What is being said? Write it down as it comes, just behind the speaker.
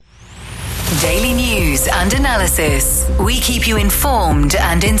Daily news and analysis. We keep you informed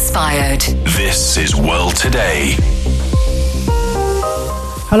and inspired. This is World Today.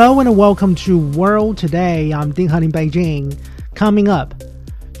 Hello and welcome to World Today. I'm Ding Han in Beijing. Coming up,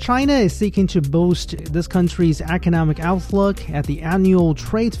 China is seeking to boost this country's economic outlook at the annual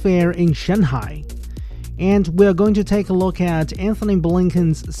trade fair in Shanghai. And we're going to take a look at Antony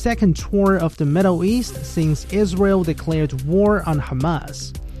Blinken's second tour of the Middle East since Israel declared war on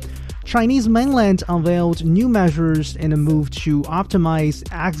Hamas. Chinese mainland unveiled new measures in a move to optimize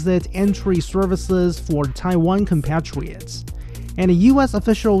exit-entry services for Taiwan compatriots. And U.S.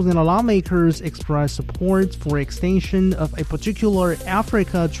 officials and lawmakers expressed support for extension of a particular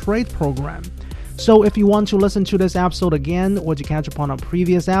Africa trade program. So if you want to listen to this episode again or to catch up on our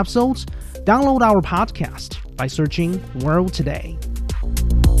previous episodes, download our podcast by searching World Today.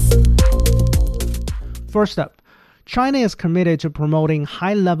 First up, China is committed to promoting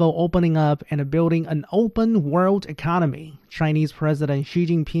high-level opening up and building an open world economy. Chinese President Xi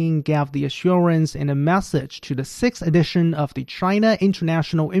Jinping gave the assurance in a message to the 6th edition of the China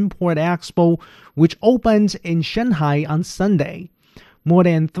International Import Expo, which opened in Shanghai on Sunday. More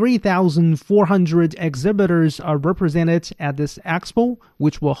than 3,400 exhibitors are represented at this expo,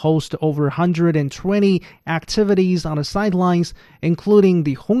 which will host over 120 activities on the sidelines, including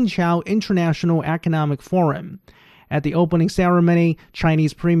the Hongqiao International Economic Forum. At the opening ceremony,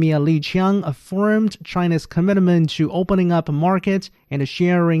 Chinese Premier Li Qiang affirmed China's commitment to opening up a market and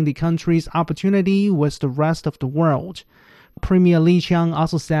sharing the country's opportunity with the rest of the world. Premier Li Qiang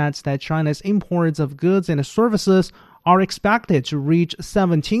also said that China's imports of goods and services are expected to reach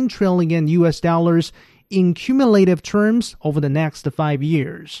 $17 trillion in cumulative terms over the next 5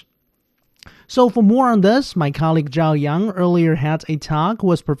 years. So for more on this, my colleague Zhao Yang earlier had a talk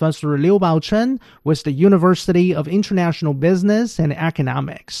with Professor Liu Baochen with the University of International Business and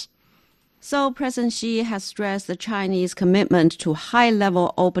Economics. So President Xi has stressed the Chinese commitment to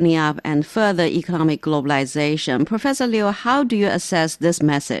high-level opening up and further economic globalization. Professor Liu, how do you assess this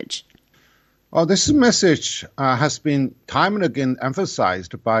message? Well, this message has been time and again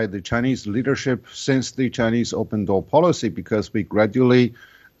emphasized by the Chinese leadership since the Chinese open door policy, because we gradually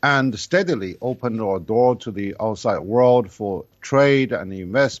and steadily opened our door to the outside world for trade and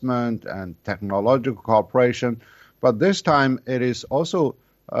investment and technological cooperation. But this time it is also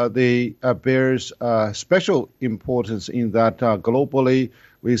bears special importance in that globally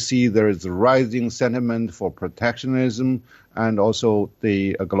we see there is a rising sentiment for protectionism, and also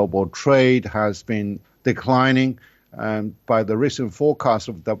the global trade has been declining. And by the recent forecast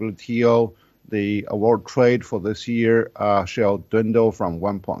of WTO, the world trade for this year shall dwindle from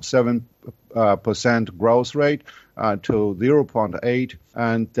 1.7% growth rate to 0.8%.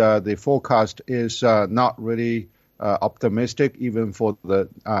 And the forecast is not really optimistic even for the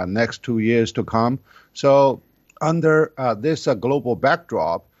next 2 years to come. So under this global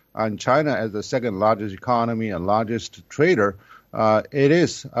backdrop, and China as the second largest economy and largest trader, it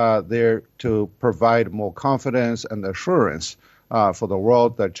is there to provide more confidence and assurance for the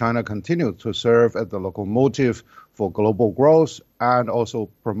world that China continues to serve as the locomotive for global growth and also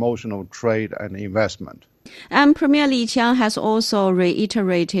promotion of trade and investment. And Premier Li Qiang has also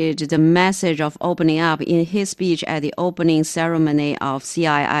reiterated the message of opening up in his speech at the opening ceremony of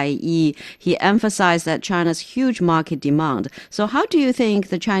CIIE. He emphasized that China's huge market demand. So how do you think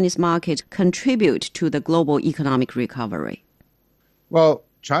the Chinese market contribute to the global economic recovery? Well,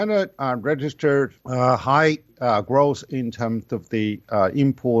 China registered high growth in terms of the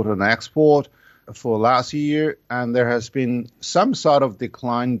import and export for last year, and there has been some sort of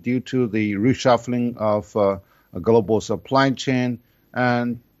decline due to the reshuffling of a global supply chain.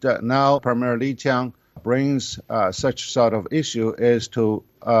 And now Premier Li Qiang brings such sort of issue is to,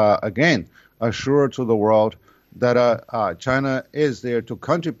 again, assure to the world that China is there to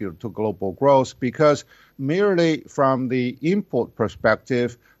contribute to global growth, because merely from the import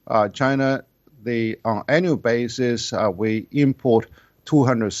perspective, China, on annual basis, we import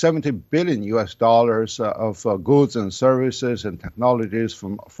 $270 billion of goods and services and technologies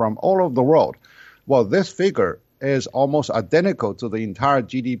from all over the world. Well, this figure is almost identical to the entire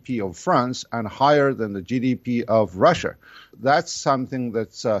GDP of France and higher than the GDP of Russia. That's something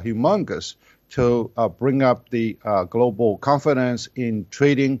that's humongous to bring up the global confidence in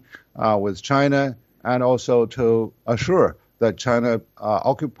trading with China, and also to assure that China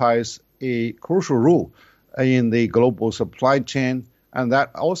occupies a crucial role in the global supply chain. And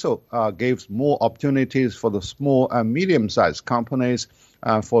that also gives more opportunities for the small and medium-sized companies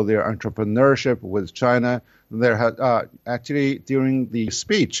for their entrepreneurship with China. There had actually during the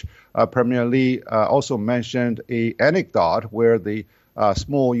speech, Premier Li also mentioned an anecdote where the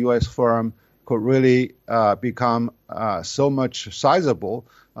small U.S. firm could really become so much sizable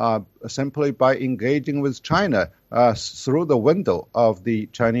simply by engaging with China through the window of the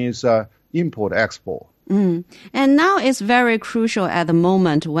Chinese import-export. And now it's very crucial at the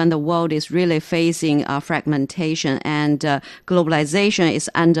moment when the world is really facing fragmentation and globalization is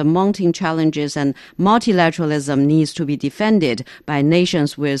under mounting challenges, and multilateralism needs to be defended by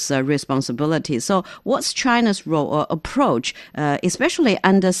nations with responsibility. So what's China's role or approach, especially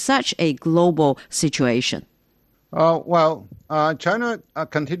under such a global situation? China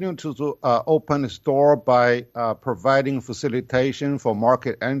continued to open its door by providing facilitation for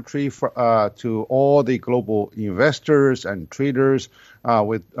market entry to all the global investors and traders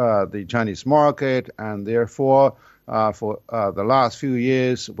with the Chinese market. And therefore, for the last few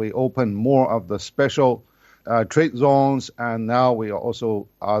years, we opened more of the special trade zones. And now we also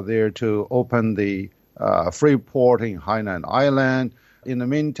are there to open the free port in Hainan Island. In the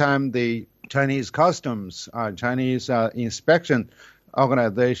meantime, the Chinese customs, Chinese inspection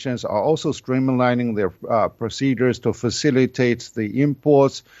organizations are also streamlining their procedures to facilitate the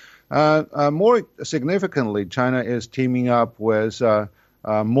imports. More significantly, China is teaming up with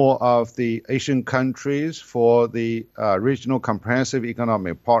more of the Asian countries for the regional comprehensive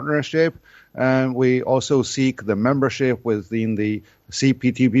economic partnership. And we also seek the membership within the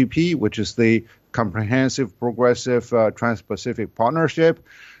CPTPP, which is the Comprehensive Progressive Trans-Pacific Partnership.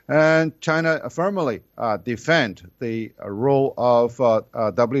 And China firmly defend the role of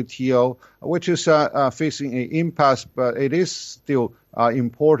WTO, which is facing an impasse, but it is still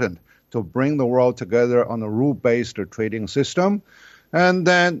important to bring the world together on a rule-based trading system. And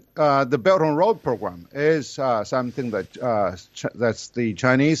then the Belt and Road Program is something that's the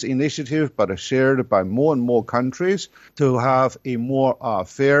Chinese initiative, but shared by more and more countries to have a more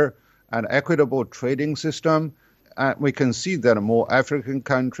fair and equitable trading system. We can see that more African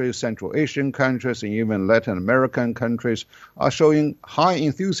countries, Central Asian countries, and even Latin American countries are showing high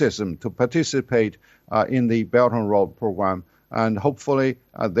enthusiasm to participate in the Belt and Road Program. And hopefully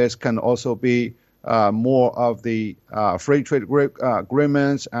this can also be more of the free trade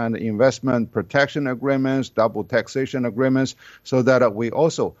agreements and investment protection agreements, double taxation agreements, so that we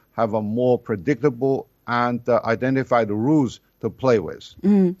also have a more predictable and identified rules to play with.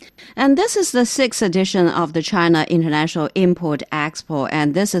 And this is the 6th edition of the China International Import-Expo,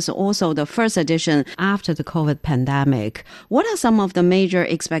 and this is also the first edition after the COVID pandemic. What are some of the major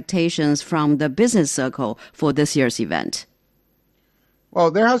expectations from the business circle for this year's event?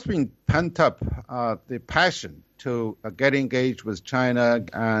 Well, there has been pent-up the passion to get engaged with China,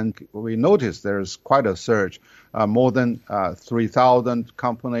 and we noticed there's quite a surge. More than 3,000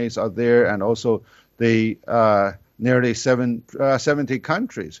 companies are there, and also the nearly 70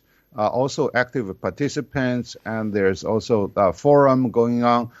 countries also active participants, and there's also a forum going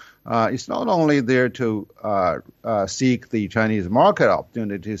on. It's not only there to seek the Chinese market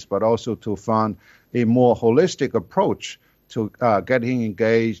opportunities, but also to find a more holistic approach to getting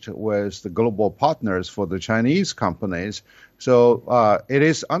engaged with the global partners for the Chinese companies. So it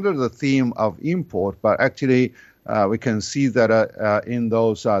is under the theme of import, but actually we can see that in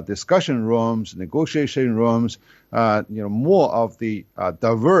those discussion rooms, negotiation rooms, more of the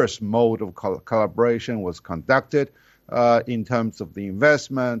diverse mode of collaboration was conducted in terms of the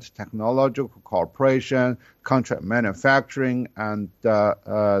investment, technological cooperation, contract manufacturing, and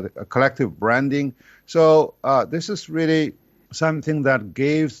collective branding. So this is really something that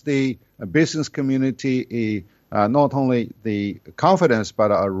gives the business community not only the confidence,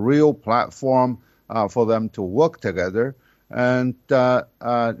 but a real platform for them to work together. And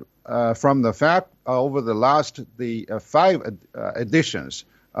from the fact over the last 5 editions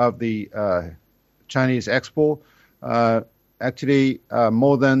of the Chinese Expo, actually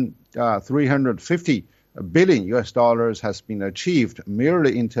more than $350 billion has been achieved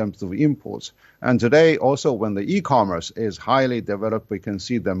merely in terms of imports. And today, also, when the e-commerce is highly developed, we can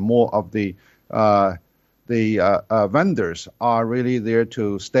see that more of the vendors are really there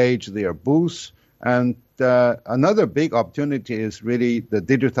to stage their booths. And another big opportunity is really the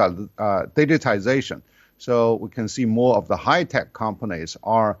digitization. So we can see more of the high-tech companies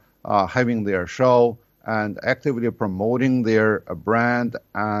are having their show and actively promoting their brand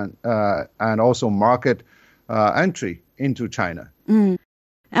and also market entry into China.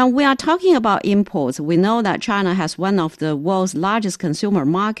 And we are talking about imports. We know that China has one of the world's largest consumer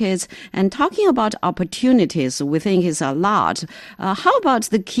markets, and talking about opportunities, we think is a lot. How about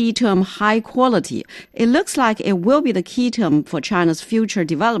the key term high quality? It looks like it will be the key term for China's future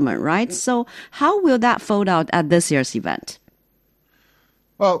development, right? So how will that fold out at this year's event?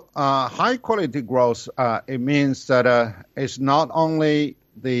 Well, high quality growth, it means that it's not only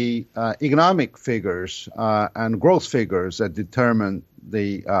the economic figures and growth figures that determine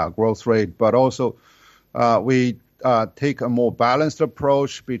the growth rate, but also we take a more balanced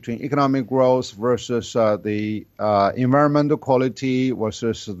approach between economic growth versus the environmental quality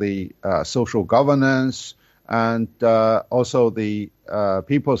versus the social governance, and also the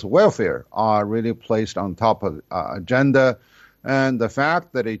people's welfare are really placed on top of the agenda. And the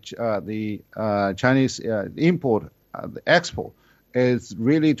fact that the Chinese export is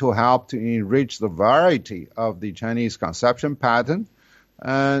really to help to enrich the variety of the Chinese consumption pattern.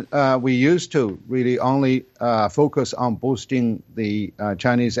 And we used to really only focus on boosting the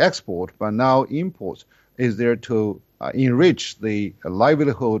Chinese export, but now import is there to enrich the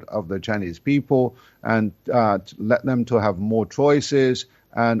livelihood of the Chinese people and to let them to have more choices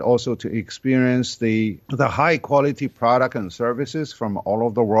and also to experience the high quality product and services from all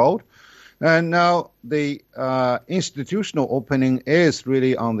over the world. And now the institutional opening is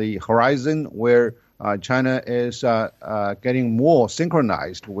really on the horizon, where China is getting more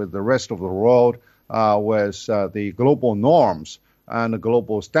synchronized with the rest of the world, with the global norms and the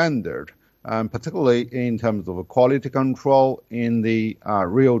global standard, and particularly in terms of quality control in the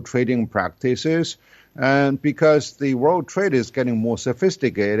real trading practices. And because the world trade is getting more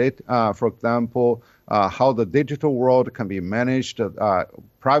sophisticated, for example, how the digital world can be managed,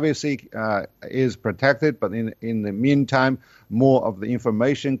 privacy is protected, but in the meantime, more of the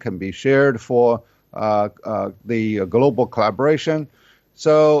information can be shared for the global collaboration.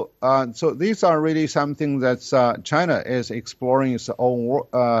 So these are really something that China is exploring its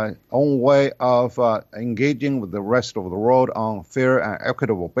own way of engaging with the rest of the world on fair and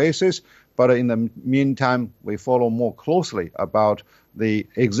equitable basis. But in the meantime, we follow more closely about the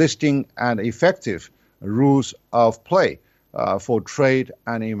existing and effective rules of play for trade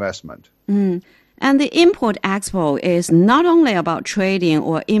and investment. And the import-export is not only about trading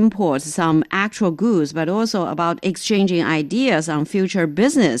or import some actual goods, but also about exchanging ideas on future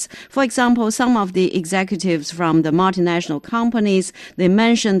business. For example, some of the executives from the multinational companies, they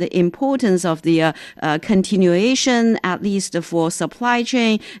mentioned the importance of the continuation, at least for supply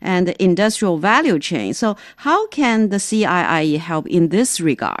chain and the industrial value chain. So how can the CIIE help in this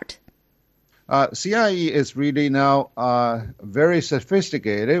regard? CIIE is really now very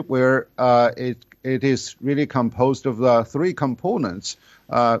sophisticated, where it is really composed of three components.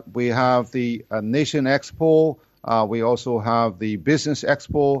 We have the Nation Expo, we also have the Business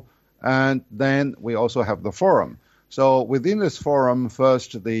Expo, and then we also have the forum. So within this forum,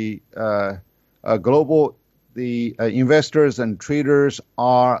 first the investors and traders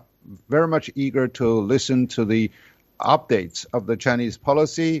are very much eager to listen to the updates of the Chinese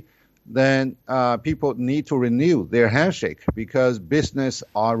policy. Then people need to renew their handshake, because business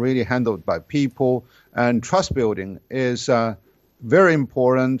are really handled by people, and trust building is very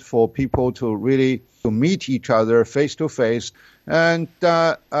important for people to really to meet each other face to face. And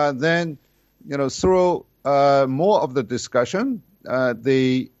then, through more of the discussion,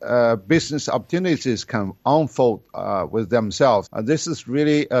 the business opportunities can unfold with themselves. This is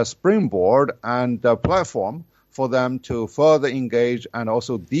really a springboard and a platform for them to further engage and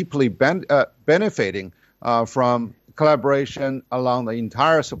also deeply benefiting from collaboration along the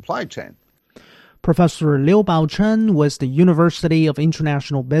entire supply chain. Professor Liu Baochen was the University of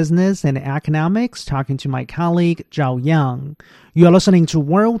International Business and Economics, talking to my colleague Zhao Yang. You are listening to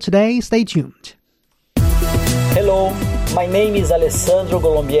World Today. Stay tuned. Hello, my name is Alessandro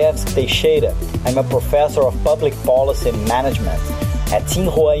Golombieski Teixeira. I'm a professor of public policy and management at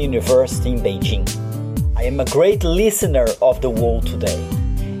Tsinghua University in Beijing. I am a great listener of The World Today.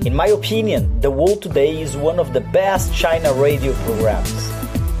 In my opinion, The World Today is one of the best China radio programs.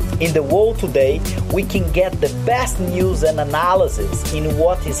 In The World Today, we can get the best news and analysis in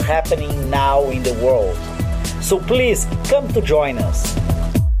what is happening now in the world. So please, come to join us.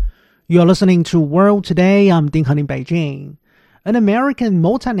 You're listening to World Today. I'm Ding Han in Beijing. An American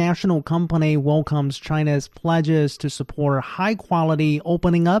multinational company welcomes China's pledges to support high-quality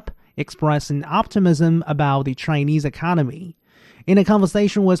opening up, expressing optimism about the Chinese economy. In a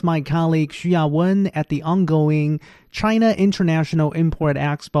conversation with my colleague Xu Yawen at the ongoing China International Import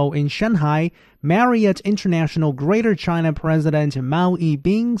Expo in Shanghai, Marriott International Greater China President Mao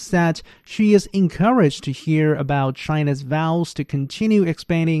Yibing said she is encouraged to hear about China's vows to continue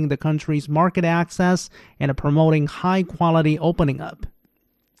expanding the country's market access and promoting high-quality opening up.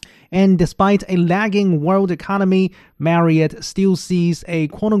 And despite a lagging world economy, Marriott still sees a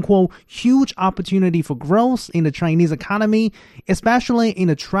quote-unquote huge opportunity for growth in the Chinese economy, especially in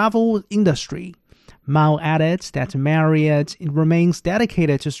the travel industry. Mao added that Marriott remains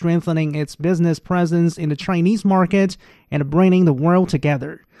dedicated to strengthening its business presence in the Chinese market and bringing the world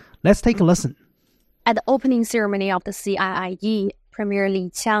together. Let's take a listen. At the opening ceremony of the CIIE, Premier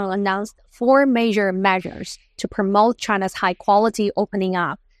Li Qiang announced 4 major measures to promote China's high-quality opening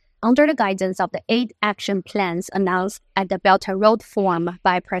up under the guidance of the 8 action plans announced at the Belt and Road Forum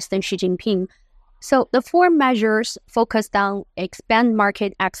by President Xi Jinping. So the 4 measures focused on expand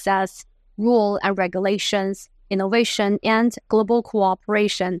market access, rule and regulations, innovation, and global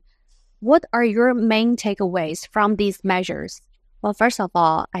cooperation. What are your main takeaways from these measures? Well, first of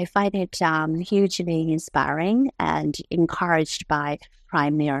all, I find it hugely inspiring and encouraged by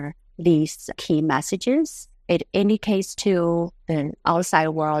Premier Li's key messages. It indicates to the outside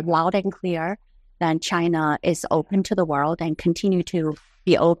world loud and clear that China is open to the world and continue to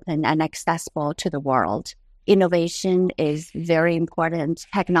be open and accessible to the world. Innovation is very important.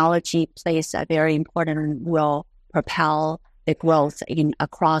 Technology plays a very important role, propel the growth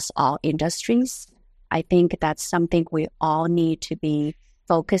across all industries. I think that's something we all need to be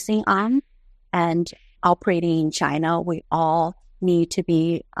focusing on. And operating in China, we all need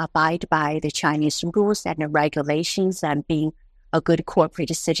to abide by the Chinese rules and the regulations and being a good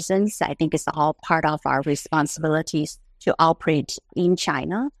corporate citizens. I think it's all part of our responsibilities to operate in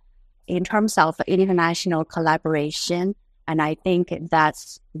China. In terms of international collaboration, and I think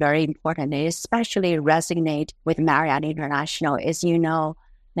that's very important. It especially resonate with Marriott International. As you know,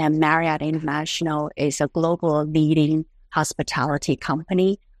 that Marriott International is a global leading hospitality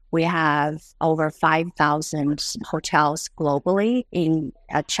company. We have over 5,000 hotels globally. In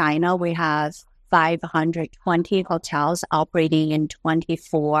China, we have 520 hotels operating in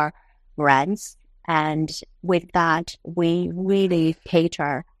 24 brands. And with that, we really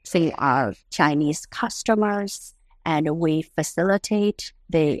cater to our Chinese customers, and we facilitate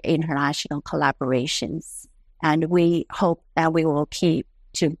the international collaborations. And we hope that we will keep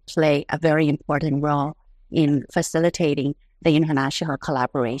to play a very important role in facilitating the international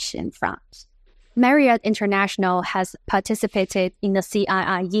collaboration front. Marriott International has participated in the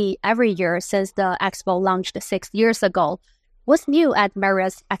CIIE every year since the expo launched 6 years ago. What's new at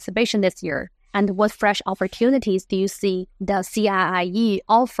Marriott's exhibition this year? And what fresh opportunities do you see the CIIE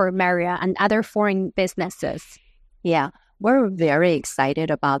offer Marriott and other foreign businesses? Yeah, we're very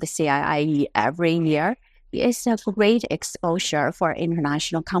excited about the CIIE every year. It's a great exposure for an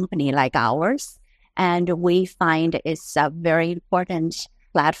international company like ours. And we find it's a very important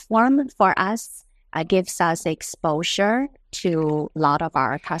platform for us. It gives us exposure to a lot of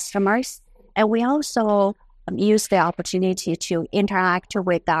our customers. And we also use the opportunity to interact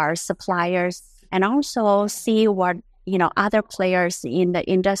with our suppliers and also see what, other players in the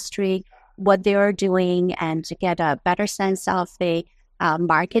industry, what they're doing, and to get a better sense of the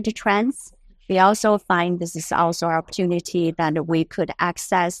market trends. We also find this is also an opportunity that we could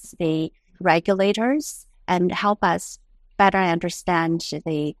access the regulators and help us better understand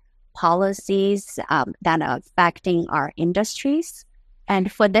the policies that are affecting our industries.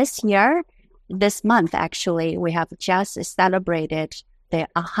 And for this year, this month actually, we have just celebrated the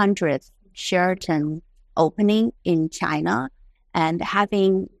 100th Sheraton opening in China, and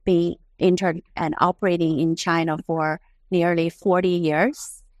having been entered and operating in China for nearly 40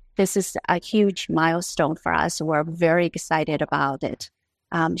 years. This is a huge milestone for us. We're very excited about it.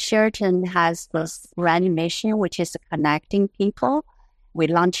 Sheraton has this brand mission, which is connecting people. We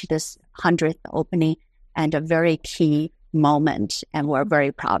launched this 100th opening and a very key moment, and we're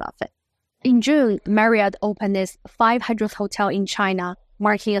very proud of it. In June, Marriott opened its 500th hotel in China,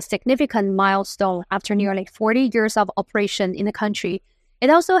 marking a significant milestone after nearly 40 years of operation in the country. It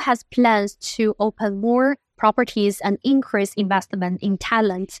also has plans to open more properties and increase investment in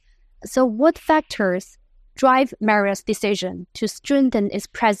talent. So what factors drive Marriott's decision to strengthen its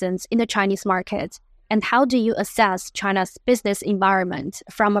presence in the Chinese market? And how do you assess China's business environment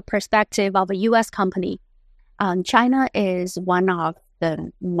from a perspective of a U.S. company? China is one of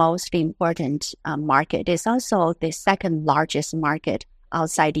the most important market. It's also the second largest market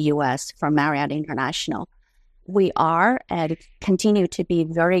outside the U.S. for Marriott International. We are and continue to be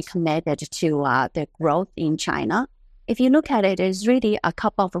very committed to the growth in China. If you look at it, it's really a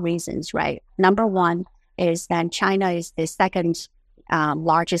couple of reasons, right? Number one is that China is the second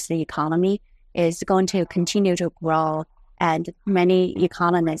largest economy, is going to continue to grow. And many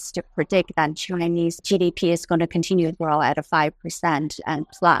economists predict that Chinese GDP is going to continue to grow at a 5% and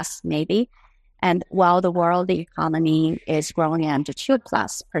plus, maybe. And while the world economy is growing at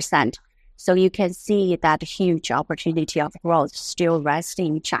 2+%. So you can see that huge opportunity of growth still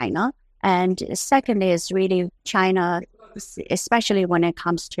resting in China. And second is really China, especially when it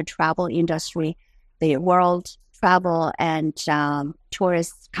comes to travel industry, the World Travel and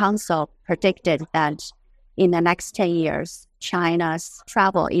Tourist Council predicted that in the next 10 years, China's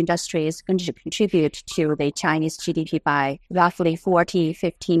travel industry is going to contribute to the Chinese GDP by roughly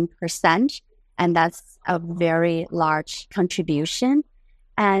 15%. And that's a very large contribution.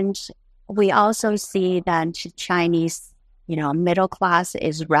 And we also see that Chinese, middle class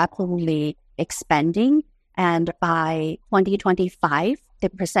is rapidly expanding. And by 2025, the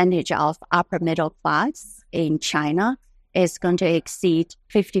percentage of upper middle class in China is going to exceed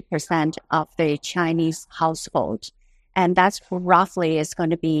 50% of the Chinese household. And that's roughly is going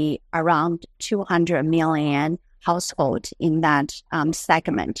to be around 200 million households in that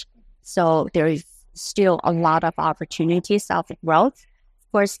segment. So there is still a lot of opportunities of growth.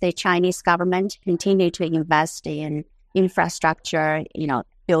 Of course, the Chinese government continue to invest in infrastructure,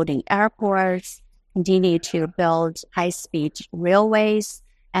 building airports, continue to build high-speed railways,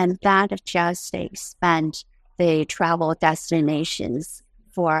 and that just expand the travel destinations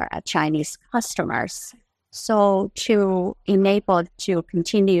for Chinese customers. So to enable to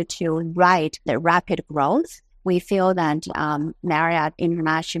continue to ride the rapid growth, we feel that Marriott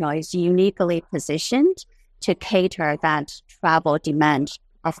International is uniquely positioned to cater that travel demand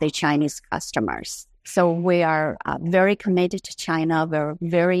of the Chinese customers. So we are very committed to China. We're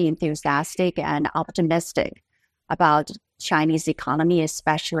very enthusiastic and optimistic about Chinese economy,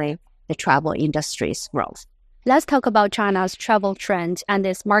 especially the travel industry's growth. Let's talk about China's travel trend and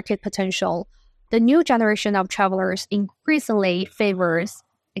its market potential. The new generation of travelers increasingly favors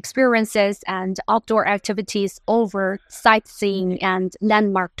experiences and outdoor activities over sightseeing and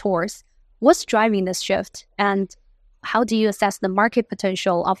landmark tours. What's driving this shift, and how do you assess the market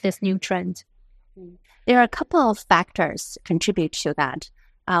potential of this new trend? There are a couple of factors contribute to that.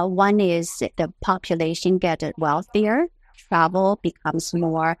 One is the population gets wealthier. Travel becomes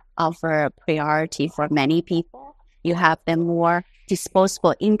more of a priority for many people. You have the more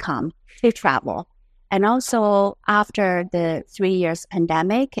disposable income to travel. And also after the 3 years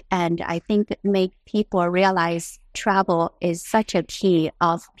pandemic, and I think make people realize travel is such a key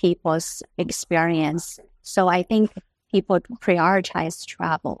of people's experience. So I think people prioritize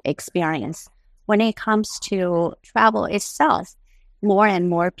travel experience. When it comes to travel itself, more and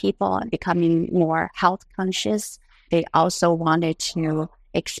more people are becoming more health conscious. They also wanted to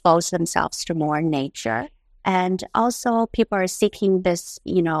expose themselves to more nature. And also people are seeking this,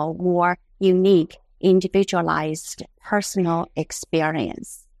 more unique, individualized personal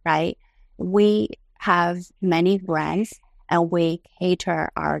experience, right? We have many brands and we cater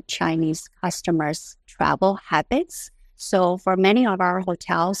our Chinese customers' travel habits. So for many of our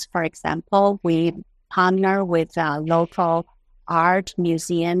hotels, for example, we partner with local art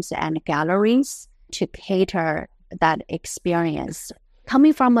museums and galleries to cater that experience.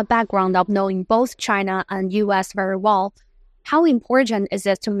 Coming from a background of knowing both China and U.S. very well, how important is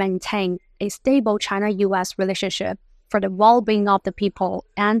it to maintain a stable China-U.S. relationship for the well-being of the people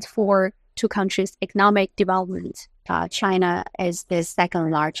and for two countries' economic development? China is the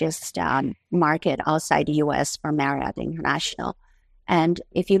second largest market outside the U.S. for Marriott International. And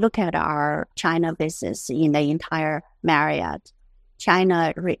if you look at our China business in the entire Marriott,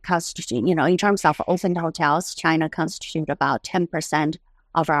 China constitutes, in terms of opened hotels, China constitutes about 10%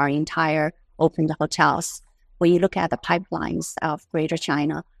 of our entire opened hotels. When you look at the pipelines of Greater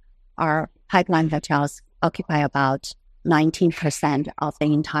China, our pipeline hotels occupy about 19% of the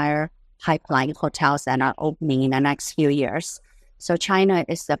entire pipeline hotels that are opening in the next few years. So China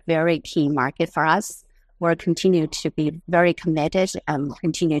is a very key market for us. We'll continue to be very committed and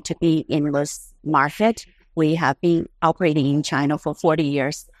continue to be in this market. We have been operating in China for 40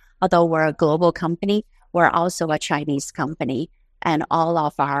 years. Although we're a global company, we're also a Chinese company. And all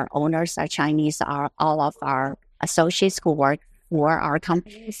of our owners are Chinese. All of our associates who work for our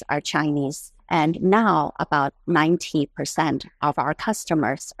companies are Chinese. And now about 90% of our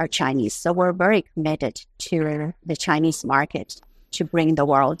customers are Chinese. So we're very committed to the Chinese market to bring the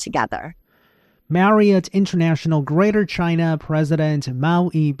world together. Marriott International Greater China President Mao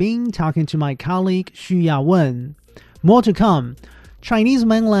Yibing talking to my colleague Xu Yawen. More to come. Chinese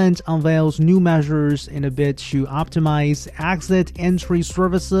mainland unveils new measures in a bid to optimize exit-entry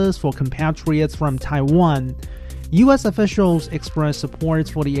services for compatriots from Taiwan. U.S. officials express support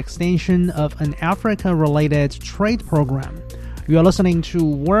for the extension of an Africa-related trade program. You are listening to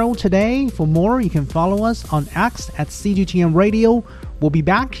World Today. For more, you can follow us on X at CGTN Radio. We'll be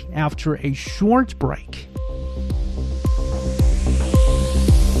back after a short break.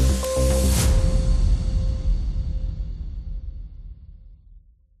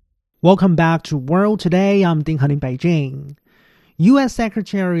 Welcome back to World Today. I'm Ding Han in Beijing. U.S.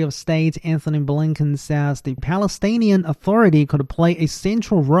 Secretary of State Antony Blinken says the Palestinian Authority could play a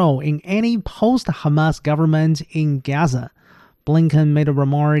central role in any post-Hamas government in Gaza. Blinken made a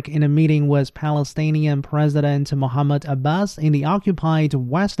remark in a meeting with Palestinian President Mahmoud Abbas in the occupied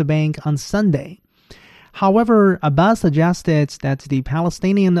West Bank on Sunday. However, Abbas suggested that the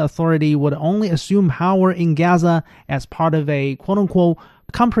Palestinian Authority would only assume power in Gaza as part of a quote-unquote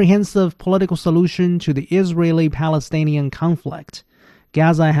comprehensive political solution to the Israeli-Palestinian conflict.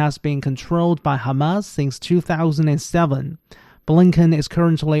 Gaza has been controlled by Hamas since 2007. Blinken is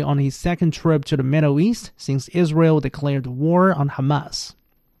currently on his second trip to the Middle East since Israel declared war on Hamas.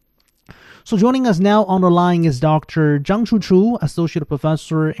 So joining us now on the line is Dr. Zhang Chuchu, Associate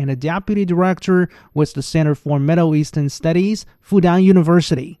Professor and a Deputy Director with the Center for Middle Eastern Studies, Fujian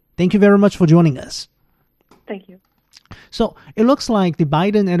University. Thank you very much for joining us. Thank you. So it looks like the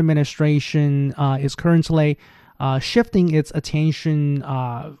Biden administration is currently shifting its attention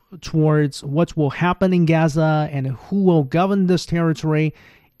towards what will happen in Gaza and who will govern this territory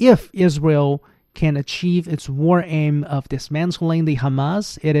if Israel can achieve its war aim of dismantling the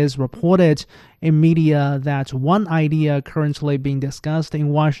Hamas. It is reported in media that one idea currently being discussed in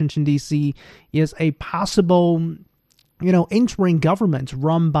Washington, D.C. is a possible interim government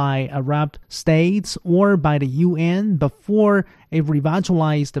run by Arab states or by the UN before a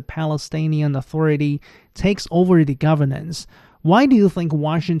revitalized Palestinian Authority takes over the governance. Why do you think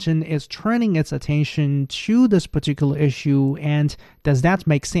Washington is turning its attention to this particular issue, and does that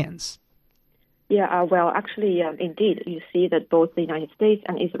make sense? Yeah, well, actually, indeed, you see that both the United States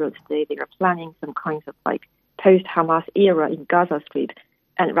and Israel today, they are planning some kinds of post-Hamas era in Gaza Strip.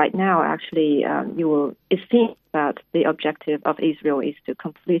 And right now, actually, it seems that the objective of Israel is to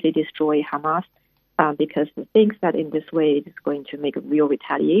completely destroy Hamas because it thinks that in this way it is going to make a real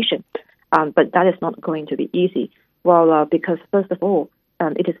retaliation. But that is not going to be easy. Well, because first of all,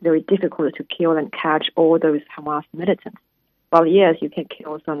 it is very difficult to kill and catch all those Hamas militants. Well, yes, you can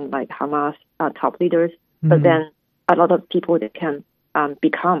kill some Hamas top leaders, but then a lot of people that can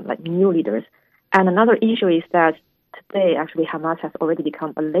become new leaders. And another issue is that today, actually, Hamas has already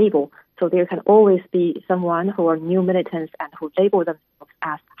become a label. So there can always be someone who are new militants and who label themselves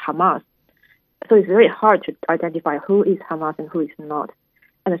as Hamas. So it's very hard to identify who is Hamas and who is not.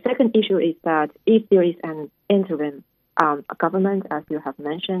 And the second issue is that if there is an interim government, as you have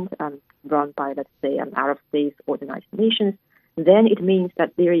mentioned, run by, let's say, Arab states or the United Nations, then it means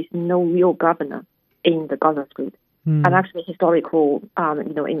that there is no real governor in the Gaza Strip. And actually, historical,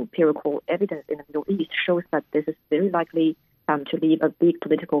 empirical evidence in the Middle East shows that this is very likely to leave a big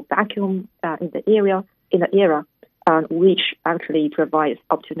political vacuum in the era, which actually provides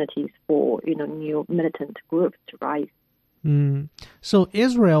opportunities for new militant groups to rise. So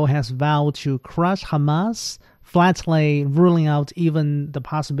Israel has vowed to crush Hamas, flatly ruling out even the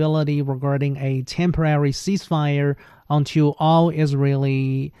possibility regarding a temporary ceasefire until all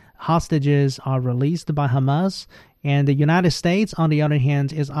Israeli hostages are released by Hamas. And the United States, on the other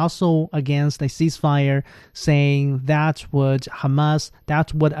hand, is also against a ceasefire, saying that would allow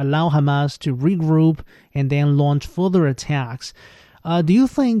Hamas to regroup and then launch further attacks. Do you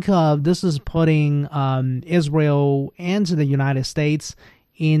think this is putting Israel and the United States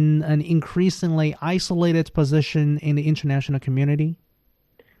in an increasingly isolated position in the international community?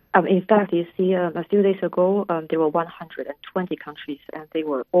 In fact, you see, a few days ago, there were 120 countries, and they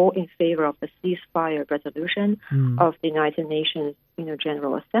were all in favor of the ceasefire resolution of the United Nations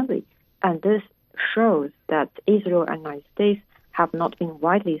General Assembly. And this shows that Israel and the United States have not been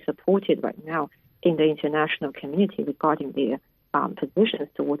widely supported right now in the international community regarding their positions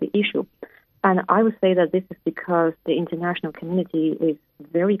toward the issue. And I would say that this is because the international community is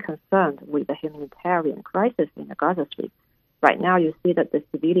very concerned with the humanitarian crisis in the Gaza Strip. Right now, you see that the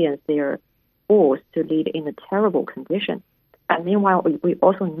civilians, they are forced to live in a terrible condition. And meanwhile, we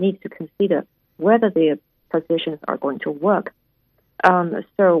also need to consider whether their positions are going to work.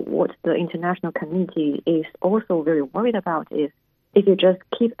 So what the international community is also very worried about is if you just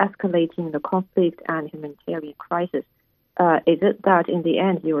keep escalating the conflict and humanitarian crisis, is it that in the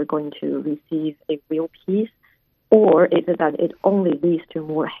end you are going to receive a real peace, or is it that it only leads to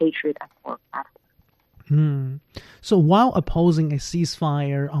more hatred and more violence? So while opposing a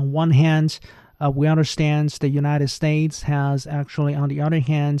ceasefire, on one hand, we understand the United States has actually, on the other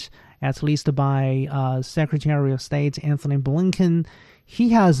hand, at least by Secretary of State Antony Blinken, he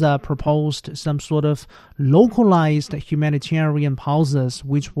has proposed some sort of localized humanitarian pauses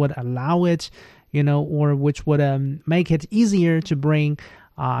which would allow it, or which would make it easier to bring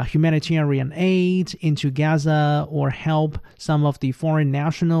humanitarian aid into Gaza or help some of the foreign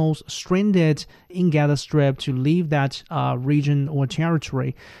nationals stranded in Gaza Strip to leave that region or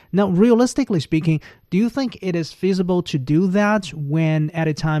territory. Now, realistically speaking, do you think it is feasible to do that at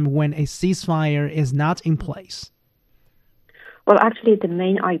a time when a ceasefire is not in place? Well, actually, the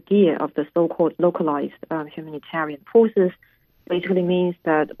main idea of the so-called localized humanitarian forces basically means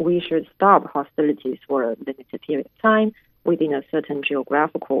that we should stop hostilities for a limited period of time within a certain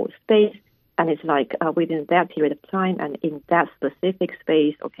geographical space. And it's like within that period of time and in that specific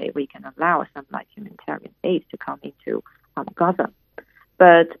space, okay, we can allow some like humanitarian aid to come into Gaza.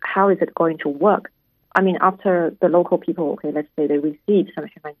 But how is it going to work? I mean, after the local people, okay, let's say they receive some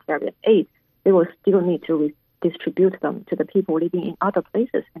humanitarian aid, they will still need to distribute them to the people living in other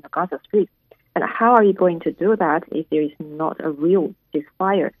places in the Gaza Strip. And how are you going to do that if there is not a real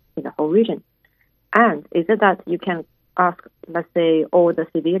ceasefire in the whole region? And is it that you can ask, let's say, all the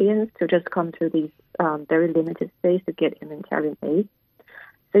civilians to just come to this very limited space to get humanitarian aid?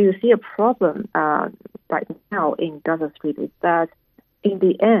 So you see a problem right now in Gaza Strip is that in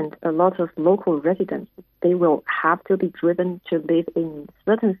the end, a lot of local residents, they will have to be driven to live in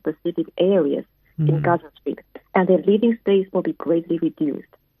certain specific areas in Gaza Strip, and their living space will be greatly reduced.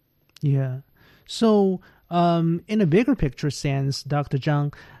 Yeah. So in a bigger picture sense, Dr.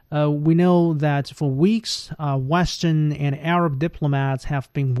 Zhang, we know that for weeks, Western and Arab diplomats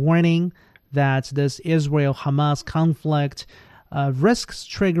have been warning that this Israel-Hamas conflict risks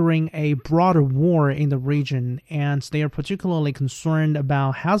triggering a broader war in the region, and they are particularly concerned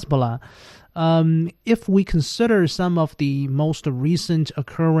about Hezbollah. If we consider some of the most recent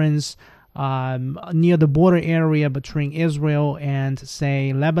occurrence near the border area between Israel and,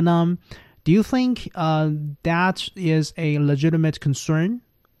 say, Lebanon, do you think that is a legitimate concern?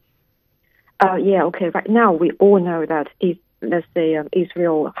 Yeah, okay. Right now, we all know that if, let's say,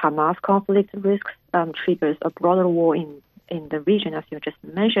 Israel-Hamas conflict risks triggers a broader war in the region, as you just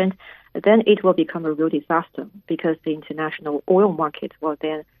mentioned, then it will become a real disaster because the international oil market will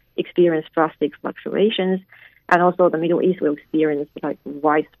then experience drastic fluctuations, and also the Middle East will experience like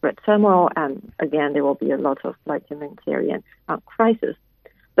widespread turmoil, and again, there will be a lot of like humanitarian crisis.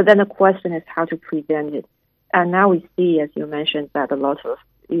 But then the question is how to prevent it. And now we see, as you mentioned, that a lot of,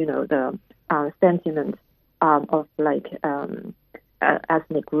 the sentiment of like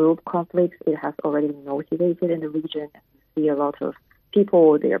ethnic group conflicts, it has already been motivated in the region. We see a lot of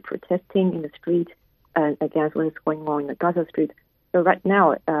people, they are protesting in the street against what is going on in the Gaza Strip. So right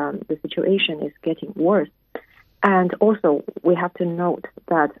now, the situation is getting worse. And also, we have to note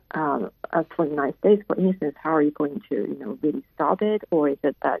that for the United States, for instance, how are you going to, really stop it, or is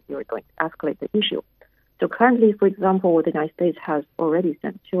it that you're going to escalate the issue? So currently, for example, the United States has already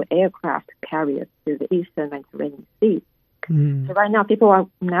sent 2 aircraft carriers to the Eastern Mediterranean Sea. So right now, people are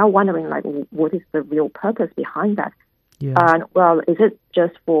now wondering, like, what is the real purpose behind that? Yeah. Well, is it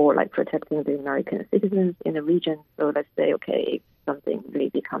just for like protecting the American citizens in the region? So let's say, okay, if something really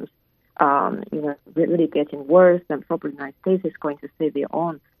becomes really getting worse, then probably the United States is going to save their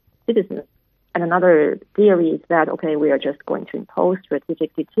own citizens. And another theory is that, okay, we are just going to impose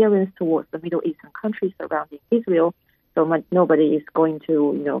strategic deterrence towards the Middle Eastern countries surrounding Israel, so nobody is going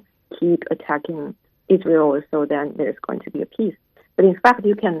to, keep attacking Israel, so then there's going to be a peace. But in fact,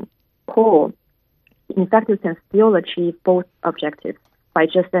 you can still achieve both objectives by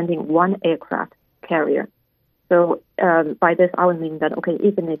just sending 1 aircraft carrier. So by this, I would mean that, okay,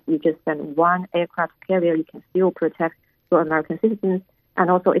 even if you just send 1 aircraft carrier, you can still protect your American citizens. And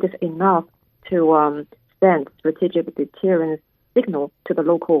also it is enough to send strategic deterrence signal to the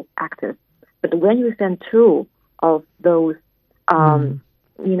local actors. But when you send 2 of those,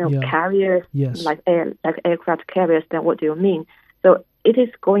 carriers, like aircraft carriers, then what do you mean? So it is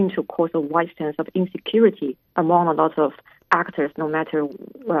going to cause a wide sense of insecurity among a lot of actors, no matter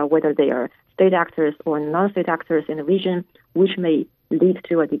whether they are state actors or non-state actors in the region, which may lead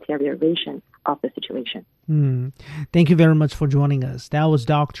to a deterioration of the situation. Thank you very much for joining us. That was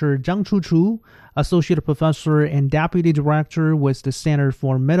Dr. Zhang Chuchu, Associate Professor and Deputy Director with the Center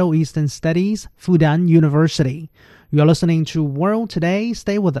for Middle Eastern Studies, Fujian University. You are listening to World Today.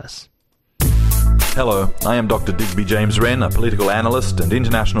 Stay with us. Hello, I am Dr. Digby James Wren, a political analyst and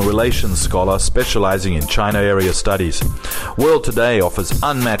international relations scholar specializing in China area studies. World Today offers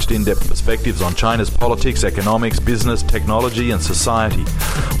unmatched in-depth perspectives on China's politics, economics, business, technology and society.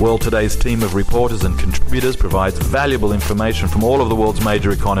 World Today's team of reporters and contributors provides valuable information from all of the world's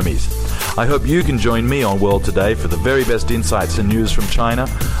major economies. I hope you can join me on World Today for the very best insights and news from China,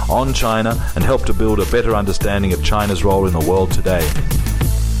 on China, and help to build a better understanding of China's role in the world today.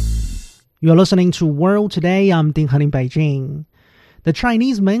 You're listening to World Today. I'm Ding Han in Beijing. The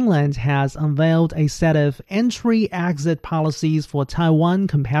Chinese mainland has unveiled a set of entry-exit policies for Taiwan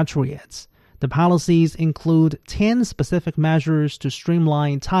compatriots. The policies include 10 specific measures to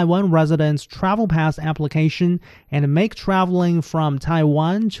streamline Taiwan residents' travel pass application and make traveling from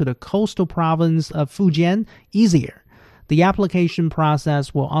Taiwan to the coastal province of Fujian easier. The application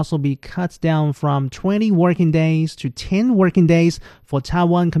process will also be cut down from 20 working days to 10 working days for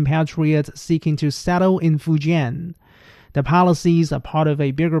Taiwan compatriots seeking to settle in Fujian. The policies are part of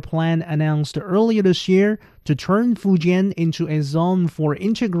a bigger plan announced earlier this year to turn Fujian into a zone for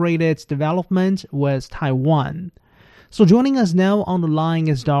integrated development with Taiwan. So joining us now on the line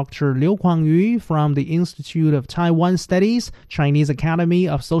is Dr. Liu Kuangyu from the Institute of Taiwan Studies, Chinese Academy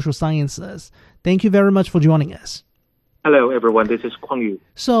of Social Sciences. Thank you very much for joining us. Hello, everyone. This is Kuang Yu.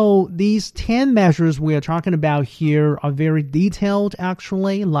 So these 10 measures we are talking about here are very detailed,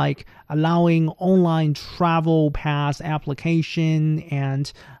 actually, like allowing online travel pass application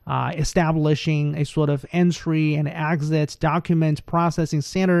and establishing a sort of entry and exit document processing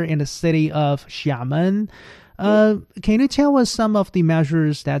center in the city of Xiamen. Can you tell us some of the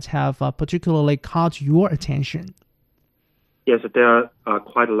measures that have particularly caught your attention? Yes, there are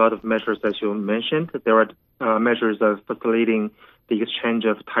quite a lot of measures, as you mentioned. There are measures of facilitating the exchange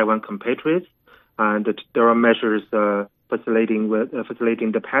of Taiwan compatriots, and there are measures facilitating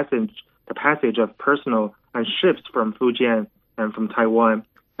the passage of personnel and ships from Fujian and from Taiwan.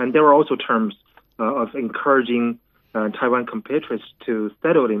 And there are also terms of encouraging Taiwan compatriots to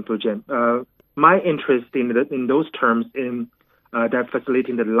settle in Fujian. My interest in those terms in that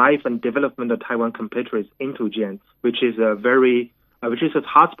facilitating the life and development of Taiwan compatriots in Fujian, which is a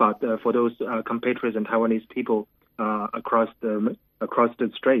hotspot for those compatriots and Taiwanese people across the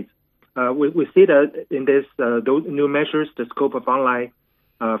straits. We see that in those new measures, the scope of online,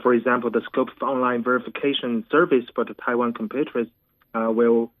 for example, the scope of online verification service for the Taiwan compatriots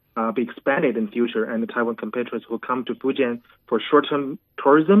will be expanded in future, and the Taiwan compatriots will come to Fujian for short-term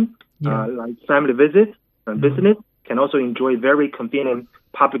tourism, like family visits and business. Can also enjoy very convenient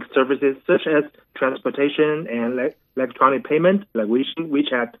public services such as transportation and electronic payment, like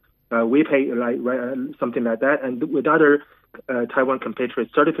WeChat, WePay, something like that, and with other Taiwan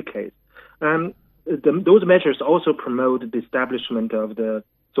compatriot certificates. Those measures also promote the establishment of the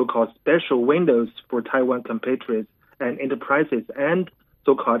so-called special windows for Taiwan compatriots and enterprises and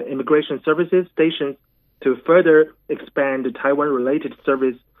so-called immigration services stations to further expand the Taiwan-related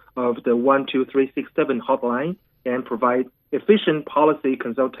service of the 12367 hotline and provide efficient policy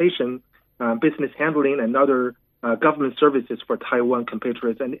consultation, business handling, and other government services for Taiwan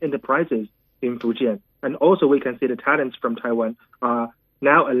compatriots and enterprises in Fujian. And also we can see the talents from Taiwan are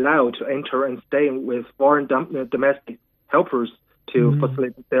now allowed to enter and stay with foreign domestic helpers to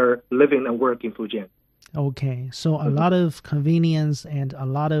facilitate their living and work in Fujian. Okay, so a lot of convenience and a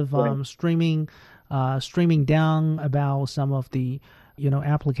lot of streaming down about some of the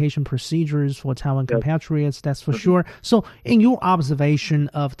application procedures for Taiwan compatriots, that's for sure. So in your observation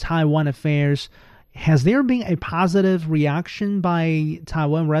of Taiwan affairs, has there been a positive reaction by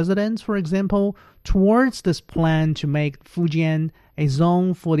Taiwan residents, for example, towards this plan to make Fujian a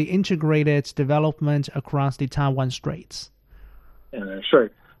zone for the integrated development across the Taiwan Straits?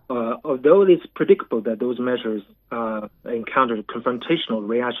 Sure. Although it's predictable that those measures encountered confrontational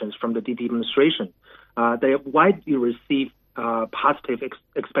reactions from the DP administration, they have widely received positive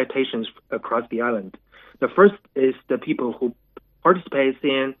expectations across the island. The first is the people who participate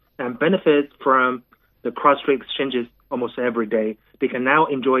in and benefit from the cross-strait exchanges almost every day. They can now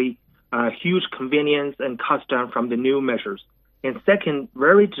enjoy huge convenience and cost down from the new measures. And second,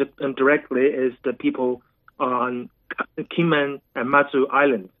 very directly, is the people on Kinmen and Matsu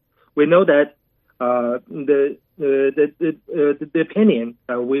Islands. We know that the opinion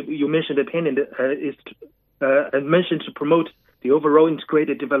you mentioned the opinion is mentioned to promote the overall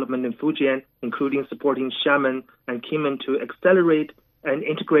integrated development in Fujian, including supporting Xiamen and Kinmen to accelerate and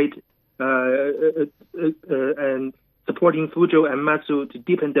integrate and supporting Fuzhou and Matsu to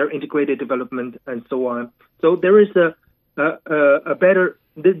deepen their integrated development and so on. So there is a better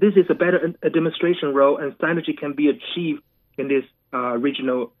demonstration role, and synergy can be achieved in this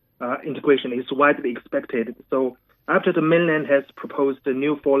regional integration. It's widely expected. So after the mainland has proposed the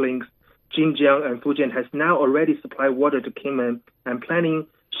new four links, Xinjiang and Fujian has now already supplied water to Kinmen, and planning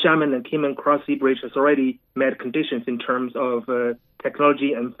Xiamen and Kinmen cross-sea bridge has already met conditions in terms of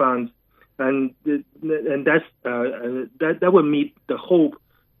technology and funds, and that will meet the hope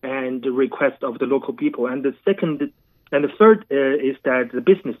and the request of the local people. And the third is that the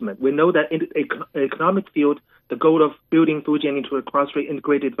businessmen. We know that in the economic field, the goal of building Fujian into a cross-strait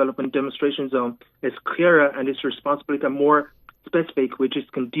integrated development demonstration zone is clearer, and its responsibility are more specific, which is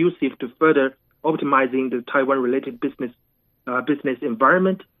conducive to further optimizing the Taiwan-related business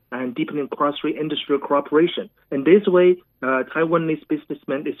environment and deepening cross-strait industrial cooperation. In this way, Taiwanese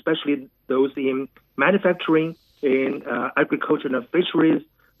businessmen, especially those in manufacturing, in agriculture and fisheries,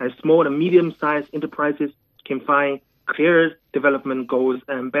 and small and medium-sized enterprises can find clear development goals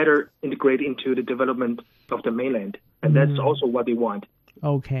and better integrate into the development of the mainland. And that's also what they want.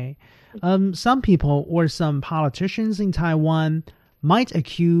 Okay. Some people or some politicians in Taiwan might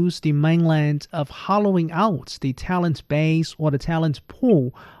accuse the mainland of hollowing out the talent base or the talent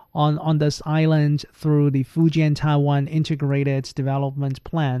pool on this island through the Fujian Taiwan Integrated Development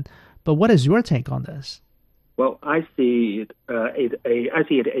Plan. But what is your take on this? Well, I see it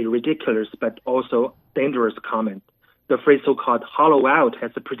a ridiculous but also dangerous comment. The phrase so-called hollow out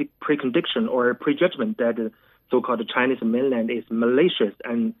has a precondition or a prejudgment that the so-called Chinese mainland is malicious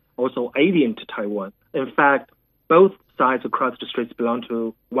and also alien to Taiwan. In fact, both sides across the straits belong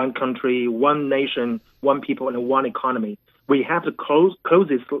to one country, one nation, one people, and one economy. We have the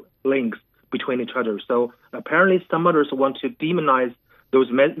closest links between each other. So apparently some others want to demonize those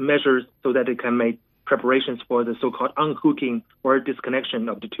measures so that they can make preparations for the so-called unhooking or disconnection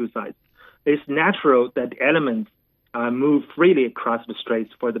of the two sides. It's natural that elements move freely across the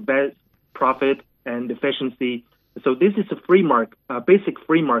straits for the best profit and efficiency. So this is a basic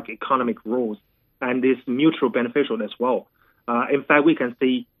free market economic rules, and is mutual beneficial as well. In fact, we can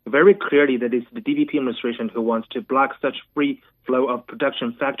see very clearly that it's the DPP administration who wants to block such free flow of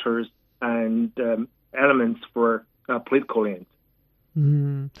production factors and elements for political ends.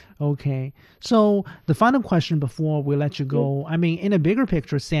 Okay. So the final question before we let you go, I mean, in a bigger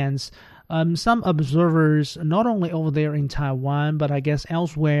picture sense, some observers, not only over there in Taiwan, but I guess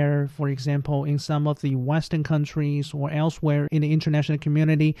elsewhere, for example, in some of the Western countries or elsewhere in the international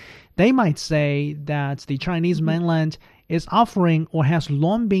community, they might say that the Chinese mainland is offering or has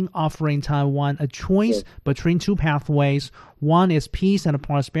long been offering Taiwan a choice between two pathways. One is peace and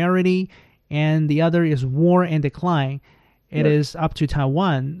prosperity, and the other is war and decline. It is up to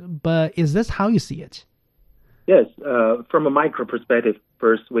Taiwan. But is this how you see it? Yes. From a micro perspective,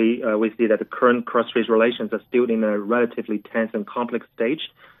 first, we see that the current cross-strait relations are still in a relatively tense and complex stage.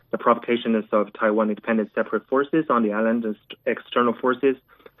 The provocations of Taiwan independent separate forces on the island and external forces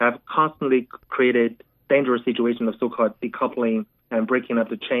have constantly created dangerous situations of so-called decoupling and breaking up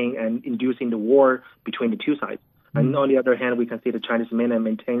the chain and inducing the war between the two sides. And on the other hand, we can see the Chinese mainland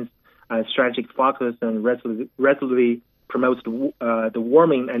maintains a strategic focus and resolutely promotes the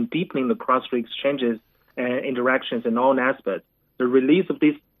warming and deepening the cross-strait exchanges and interactions in all aspects. The release of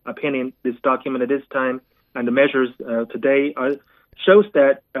this document at this time, and the measures today shows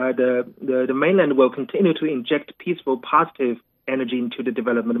that the mainland will continue to inject peaceful, positive energy into the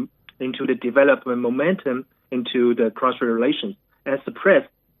development momentum into the cross-strait relations, and suppress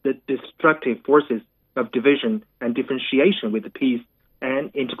the destructive forces of division and differentiation with the peace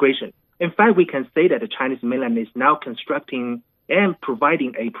and integration. In fact, we can say that the Chinese mainland is now constructing and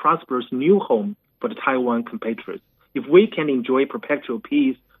providing a prosperous new home for the Taiwan compatriots. If we can enjoy perpetual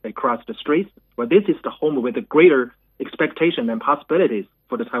peace across the straits, well, this is the home with a greater expectation and possibilities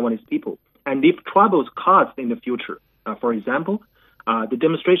for the Taiwanese people. And if troubles caused in the future, for example, the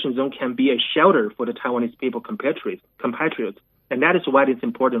demonstration zone can be a shelter for the Taiwanese people compatriots. And that is why it's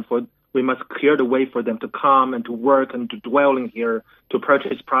important we must clear the way for them to come and to work and to dwell in here, to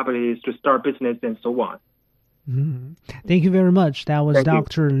purchase properties, to start business, and so on. Thank you very much. That was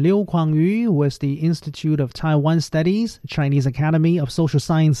Dr. Liu Kuangyu with the Institute of Taiwan Studies, Chinese Academy of Social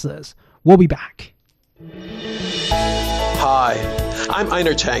Sciences. We'll be back. Hi, I'm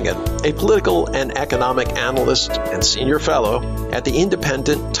Einar Tangen, a political and economic analyst and senior fellow at the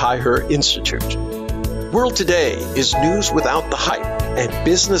independent Taihe Institute. World Today is news without the hype and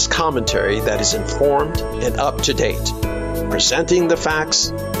business commentary that is informed and up to date, presenting the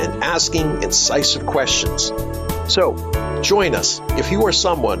facts and asking incisive questions. So, join us if you are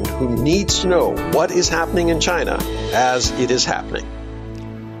someone who needs to know what is happening in China as it is happening.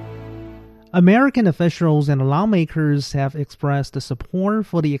 American officials and lawmakers have expressed support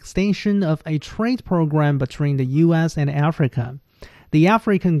for the extension of a trade program between the U.S. and Africa. The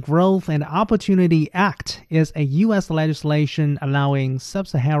African Growth and Opportunity Act is a U.S. legislation allowing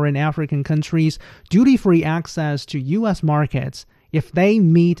sub-Saharan African countries duty-free access to U.S. markets if they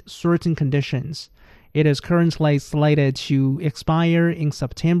meet certain conditions. It is currently slated to expire in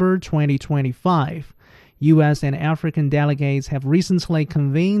September 2025. U.S. and African delegates have recently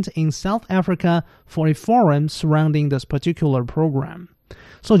convened in South Africa for a forum surrounding this particular program.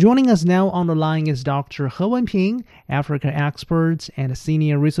 So joining us now on the line is Dr. He Wenping, Africa expert and a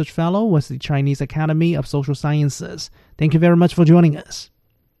senior research fellow with the Chinese Academy of Social Sciences. Thank you very much for joining us.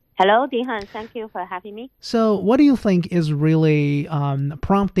 Hello, Dihan. Thank you for having me. So what do you think is really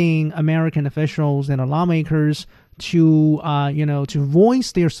prompting American officials and lawmakers to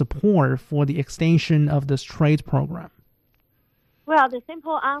voice their support for the extension of this trade program? Well, the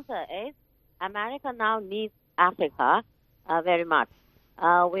simple answer is America now needs Africa very much.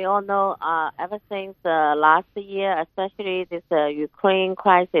 We all know ever since last year, especially this Ukraine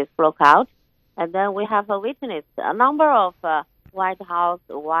crisis broke out, and then we have witnessed a number of White House,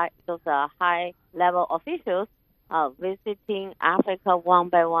 those high-level officials visiting Africa one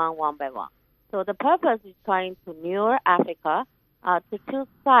by one. So the purpose is trying to lure Africa to choose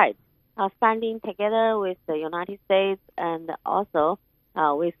sides, standing together with the United States and also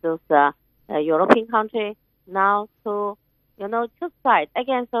with those European countries now to choose sides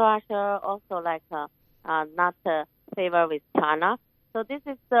against Russia, also not favor with China. So this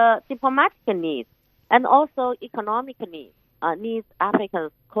is the diplomatic need and also economic need. Needs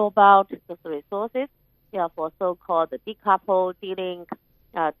Africans cobalt those resources for so-called decoupled dealing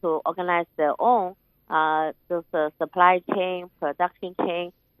to organize their own those supply chain, production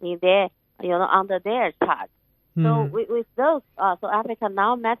chain in their under their charge. So with those, so Africa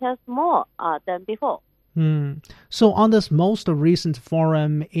now matters more than before. So on this most recent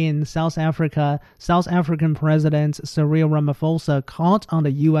forum in South Africa, South African President Cyril Ramaphosa called on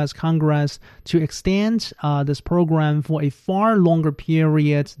the U.S. Congress to extend this program for a far longer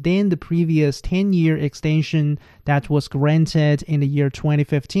period than the previous 10-year extension that was granted in the year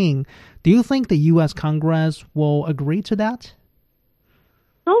 2015. Do you think the U.S. Congress will agree to that?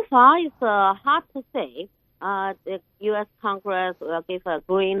 So far, it's hard to say. The U.S. Congress will give a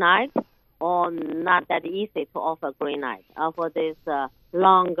green light or not that easy to offer green light for this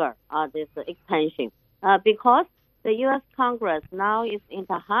longer this extension because the U.S. Congress now is in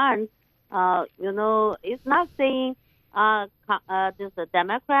the hands. It's not saying this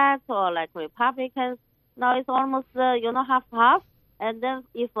Democrats or Republicans. Now it's almost half. And then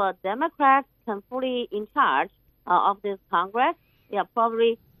if Democrats can fully in charge of this Congress,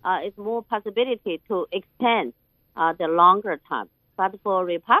 probably it's more possibility to extend the longer time. But for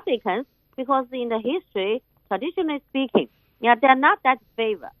Republicans, because in the history, traditionally speaking, they're not that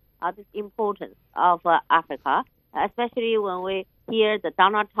favor this importance of Africa, especially when we hear that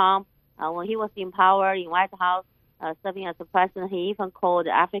Donald Trump, when he was in power in White House, serving as a president, he even called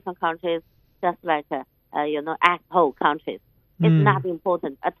African countries just like, asshole countries. It's not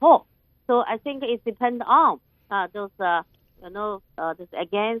important at all. So I think it depends on those, this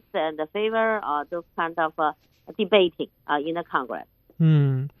against and the favor, those kind of debating in the Congress.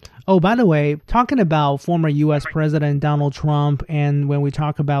 Oh, by the way, talking about former U.S. President Donald Trump, and when we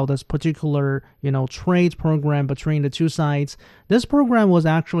talk about this particular, trade program between the two sides, this program was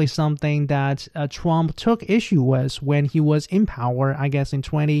actually something that Trump took issue with when he was in power, I guess in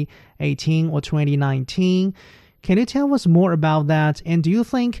 2018 or 2019. Can you tell us more about that? And do you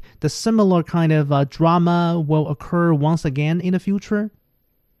think the similar kind of drama will occur once again in the future?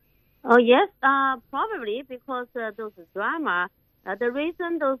 Oh, yes, probably, because those drama, the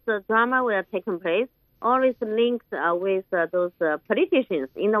reason those drama were taking place always links with those politicians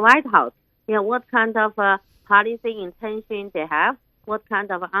in the White House. What kind of policy intention they have, what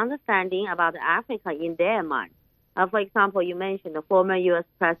kind of understanding about Africa in their mind. For example, you mentioned the former U.S.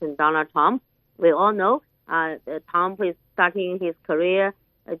 President Donald Trump. We all know Trump is starting his career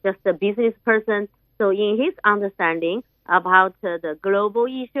just a business person. So in his understanding about the global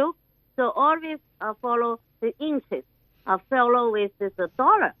issue, so always follow the interest. Follow with this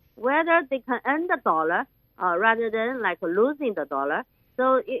dollar, whether they can earn the dollar rather than losing the dollar.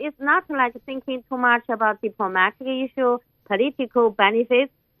 So it's not thinking too much about diplomatic issue, political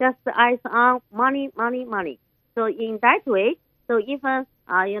benefits, just eyes on money. So in that way, so even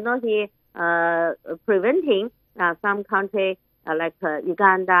he preventing some countries like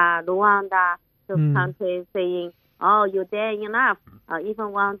Uganda, Rwanda, those countries saying, "Oh, you're there enough."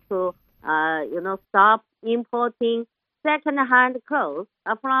 Even want to stop importing second-hand clothes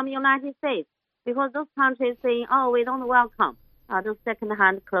from the United States, because those countries saying, "Oh, we don't welcome those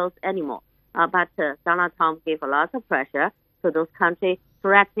second-hand clothes anymore." But Donald Trump gave a lot of pressure to those countries,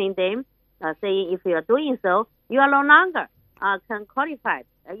 threatening them, saying, if you are doing so, you are no longer can qualify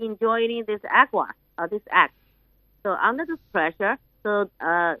enjoying this this act. So under this pressure, so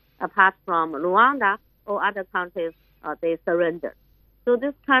apart from Rwanda or other countries, they surrendered. So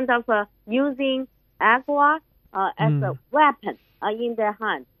this kind of using AGUA as a weapon in their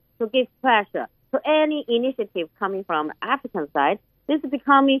hands to give pressure to any initiative coming from African side, This is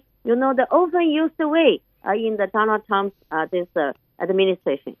becoming, the often used way in the Donald Trump's this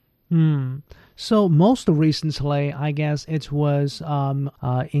administration. So most recently, I guess it was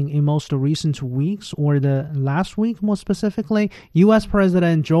in most recent weeks, or the last week more specifically, U.S.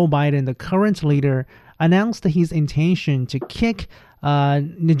 President Joe Biden, the current leader, announced his intention to kick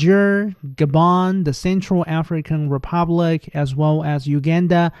Niger, Gabon, the Central African Republic, as well as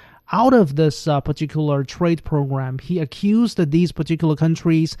Uganda out of this particular trade program. He accused these particular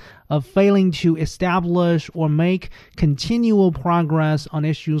countries of failing to establish or make continual progress on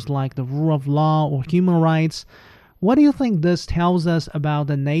issues like the rule of law or human rights. What do you think this tells us about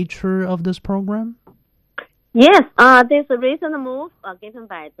the nature of this program? Yes, this recent move given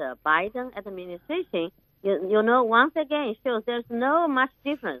by the Biden administration, once again shows there's no much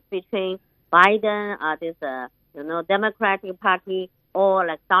difference between Biden, Democratic Party, or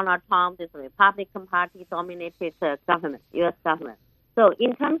like Donald Trump, this Republican Party-dominated government, U.S. government. So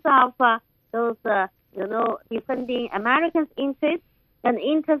in terms of those, defending Americans' interests and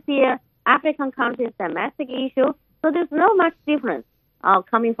interfere African countries' domestic issues, so there's no much difference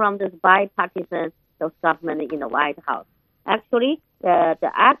coming from this bipartisan those government in the White House. Actually, the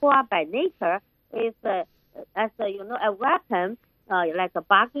AGUA by nature is as a weapon, like a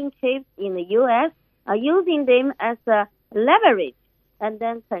bargaining chips in the U.S., using them as a leverage, and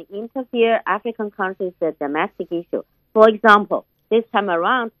then can interfere African countries' domestic issue. For example, this time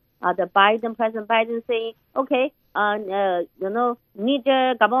around, President Biden saying, okay, Niger,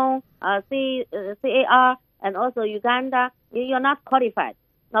 Gabon, CAR, and also Uganda, you're not qualified.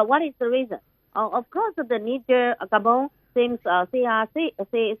 Now, what is the reason? Of course, the Niger, Gabon seems CAR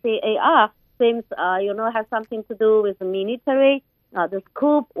seems has something to do with the military, the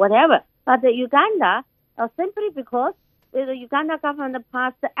coup, whatever. But the Uganda, simply because the Uganda government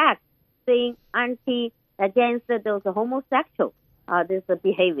passed the act saying against those homosexual this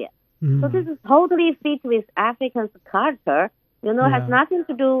behavior. So this is totally fit with Africans' culture. Has nothing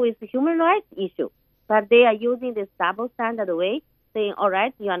to do with the human rights issue. But they are using this double standard way, saying, all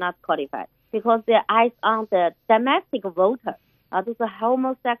right, you are not qualified. Because their eyes on the domestic voter, those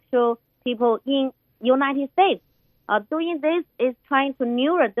homosexual people in United States. Doing this is trying to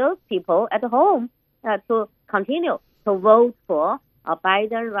lure those people at home to continue to vote for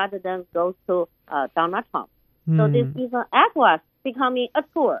Biden rather than go to Donald Trump. So this even AGUA becoming a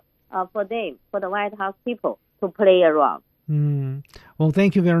tool for them, for the White House people to play around. Well,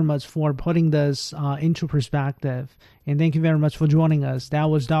 thank you very much for putting this into perspective. And thank you very much for joining us. That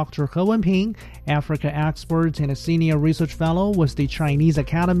was Dr. He Wenping, Africa expert and a senior research fellow with the Chinese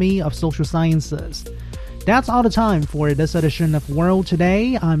Academy of Social Sciences. That's all the time for this edition of World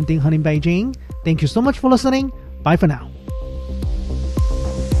Today. I'm Ding Han in Beijing. Thank you so much for listening. Bye for now.